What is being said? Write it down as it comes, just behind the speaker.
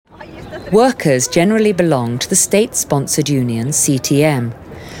Workers generally belong to the state-sponsored union CTM,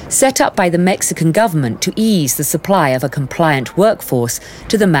 set up by the Mexican government to ease the supply of a compliant workforce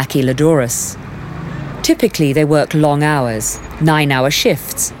to the maquiladoras. Typically, they work long hours, 9-hour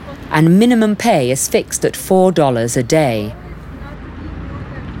shifts, and minimum pay is fixed at $4 a day.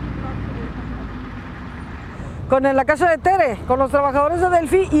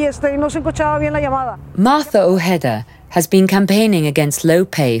 Martha Ojeda has been campaigning against low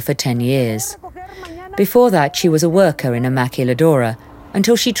pay for 10 years. Before that, she was a worker in a maquiladora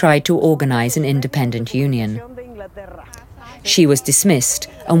until she tried to organize an independent union. She was dismissed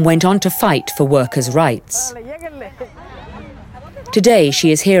and went on to fight for workers' rights. Today,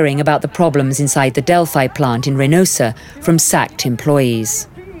 she is hearing about the problems inside the Delphi plant in Reynosa from sacked employees.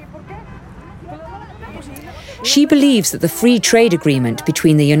 She believes that the free trade agreement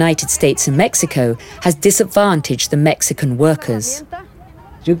between the United States and Mexico has disadvantaged the Mexican workers.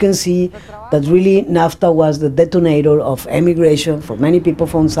 You can see that really NAFTA was the detonator of emigration for many people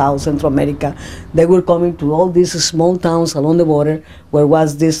from South Central America. They were coming to all these small towns along the border where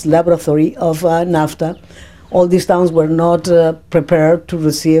was this laboratory of NAFTA. All these towns were not prepared to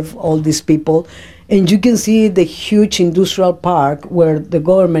receive all these people. And you can see the huge industrial park where the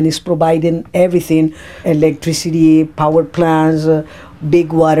government is providing everything, electricity, power plants,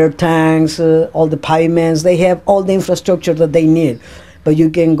 big water tanks, all the pavements. They have all the infrastructure that they need. But you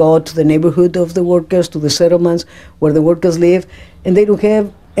can go to the neighborhood of the workers, to the settlements where the workers live, and they don't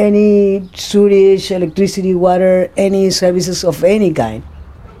have any sewage, electricity, water, any services of any kind.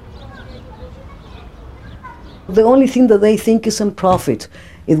 The only thing that they think is in profit.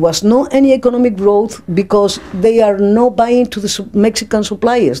 It was not any economic growth because they are not buying to the Mexican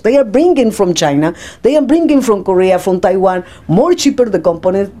suppliers. They are bringing from China, they are bringing from Korea, from Taiwan, more cheaper the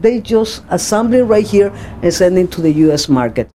components. They just assembling right here and sending to the US market.